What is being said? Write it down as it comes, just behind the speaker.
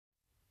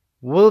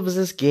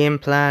Wolves' game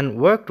plan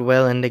worked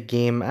well in the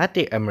game at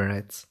the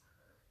Emirates.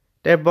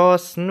 Their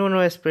boss, Nuno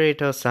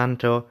Espirito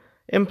Santo,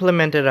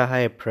 implemented a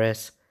high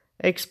press,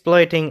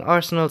 exploiting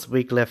Arsenal's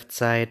weak left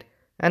side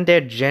and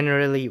their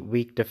generally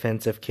weak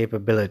defensive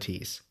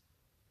capabilities.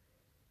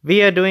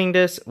 Via doing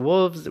this,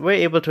 Wolves were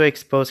able to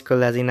expose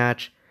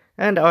Kolasinac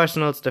and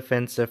Arsenal's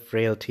defensive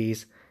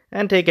frailties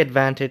and take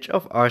advantage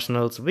of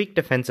Arsenal's weak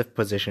defensive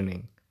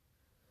positioning.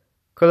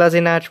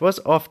 Kolasinac was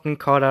often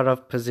caught out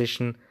of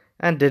position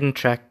and didn't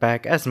track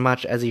back as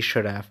much as he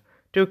should have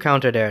to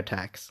counter their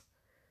attacks.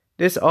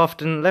 This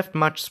often left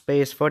much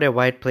space for their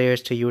wide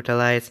players to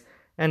utilize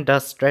and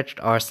thus stretched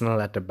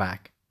Arsenal at the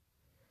back.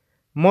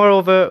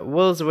 Moreover,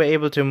 Wolves were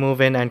able to move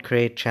in and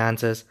create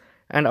chances,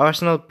 and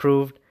Arsenal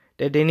proved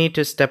that they need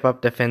to step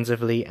up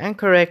defensively and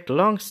correct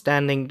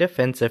long-standing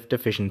defensive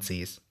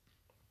deficiencies.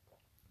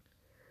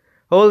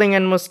 Holding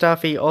and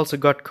Mustafi also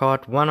got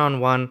caught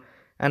one-on-one,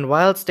 and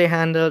whilst they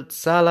handled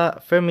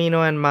Salah,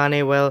 Firmino and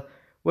Mane well,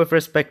 with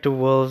respect to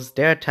Wolves,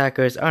 their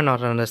attackers are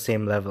not on the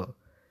same level,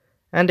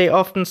 and they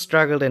often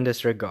struggled in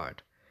this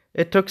regard.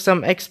 It took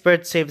some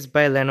expert saves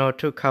by Leno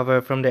to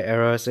cover from the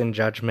errors in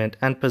judgment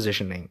and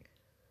positioning.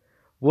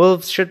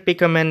 Wolves should be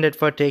commended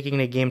for taking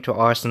the game to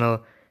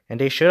Arsenal, and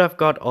they should have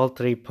got all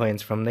 3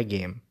 points from the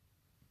game.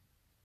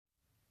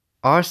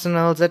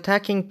 Arsenal's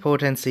attacking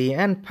potency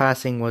and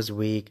passing was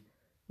weak,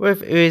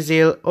 with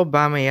Özil,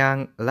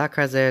 Aubameyang,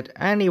 Lacazette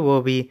and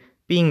Iwobi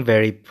being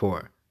very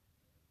poor.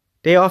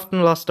 They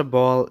often lost the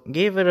ball,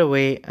 gave it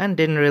away and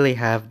didn't really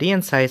have the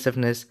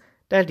incisiveness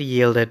that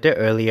yielded the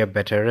earlier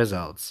better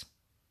results.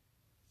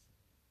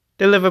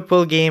 The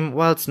Liverpool game,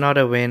 whilst not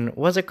a win,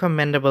 was a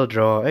commendable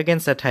draw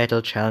against a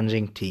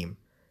title-challenging team,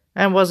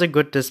 and was a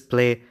good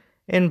display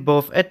in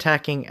both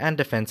attacking and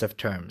defensive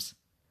terms.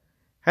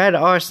 Had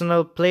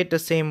Arsenal played the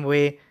same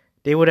way,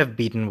 they would have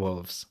beaten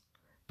Wolves,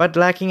 but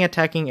lacking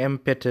attacking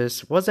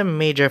impetus was a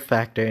major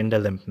factor in the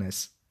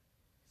limpness.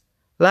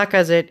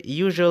 Lacazette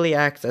usually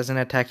acts as an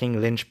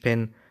attacking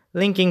linchpin,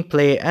 linking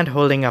play and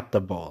holding up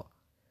the ball,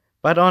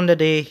 but on the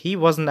day he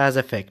wasn't as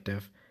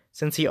effective,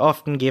 since he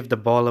often gave the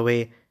ball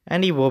away,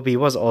 and Iwobi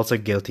was also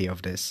guilty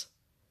of this.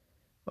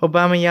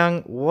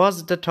 Aubameyang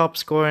was the top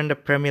scorer in the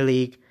Premier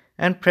League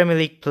and Premier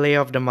League Player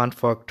of the Month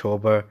for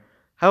October.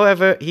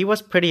 However, he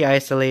was pretty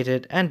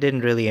isolated and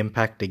didn't really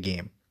impact the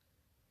game.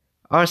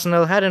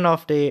 Arsenal had an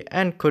off day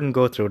and couldn't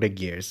go through the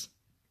gears.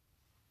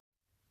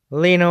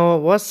 Leno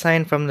was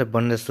signed from the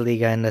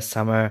Bundesliga in the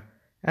summer,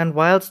 and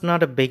whilst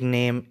not a big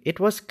name,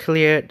 it was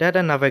clear that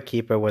another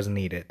keeper was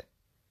needed.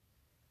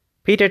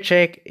 Petr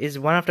Cech is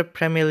one of the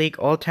Premier League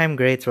all-time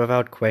greats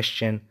without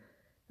question,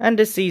 and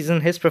this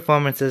season his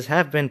performances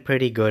have been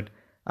pretty good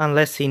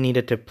unless he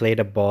needed to play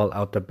the ball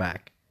out the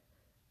back.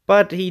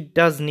 But he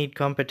does need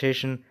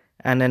competition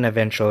and an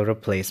eventual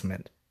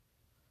replacement.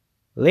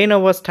 Leno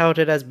was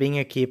touted as being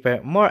a keeper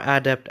more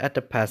adept at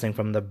the passing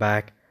from the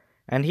back,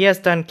 and he has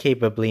done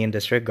capably in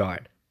this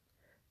regard.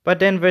 But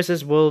then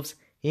versus Wolves,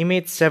 he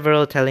made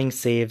several telling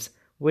saves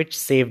which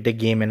saved the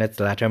game in its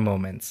latter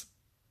moments.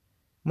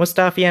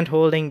 Mustafi and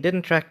Holding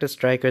didn't track the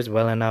strikers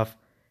well enough,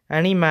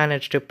 and he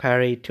managed to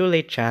parry 2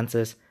 late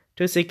chances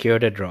to secure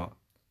the draw.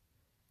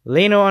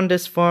 Leno on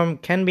this form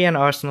can be an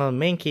Arsenal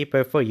main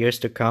keeper for years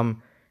to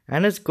come,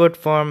 and his good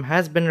form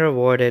has been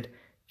rewarded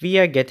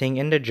via getting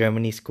in the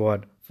Germany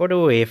squad for the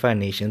UEFA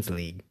Nations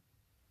League.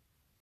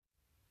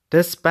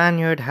 The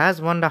Spaniard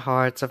has won the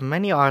hearts of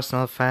many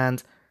Arsenal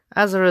fans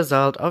as a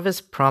result of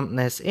his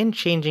promptness in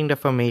changing the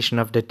formation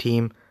of the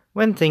team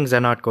when things are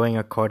not going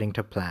according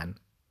to plan.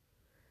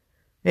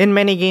 In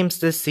many games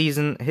this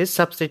season, his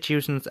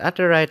substitutions at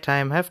the right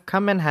time have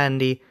come in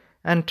handy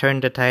and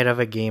turned the tide of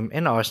a game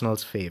in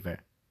Arsenal's favour.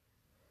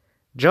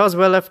 Jaws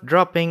were left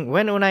dropping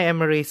when Unai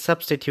Emery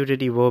substituted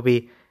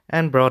Iwobi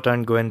and brought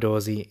on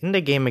Guendouzi in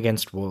the game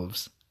against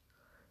Wolves.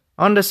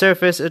 On the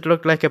surface, it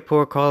looked like a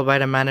poor call by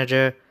the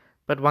manager,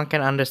 but one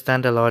can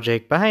understand the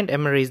logic behind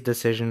Emery's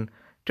decision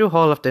to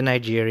haul off the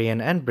Nigerian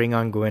and bring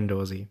on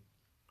Guendouzi.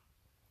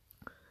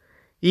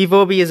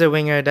 Iwobi is a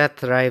winger that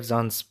thrives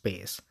on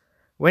space.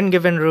 When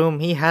given room,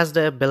 he has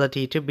the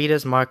ability to beat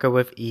his marker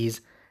with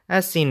ease,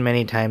 as seen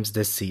many times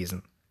this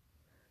season.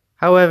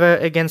 However,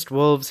 against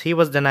Wolves, he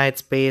was denied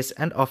space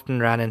and often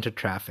ran into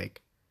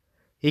traffic.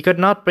 He could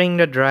not bring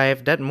the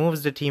drive that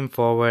moves the team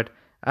forward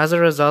as a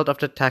result of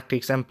the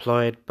tactics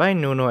employed by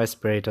Nuno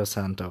Espirito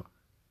Santo.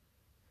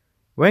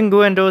 When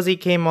Guendouzi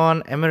came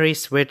on, Emery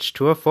switched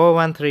to a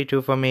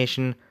 4-1-3-2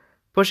 formation,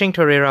 pushing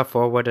Torreira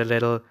forward a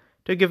little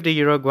to give the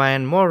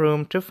Uruguayan more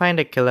room to find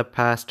a killer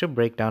pass to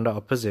break down the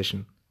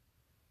opposition.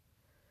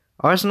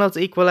 Arsenal's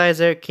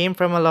equalizer came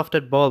from a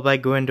lofted ball by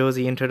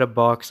Guendouzi into the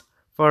box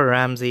for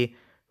Ramsey,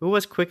 who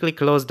was quickly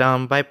closed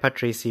down by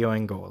Patricio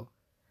in goal.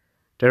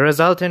 The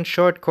resultant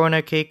short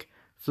corner kick,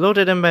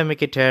 floated in by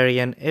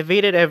Mkhitaryan,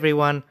 evaded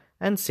everyone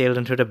and sailed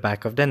into the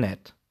back of the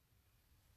net.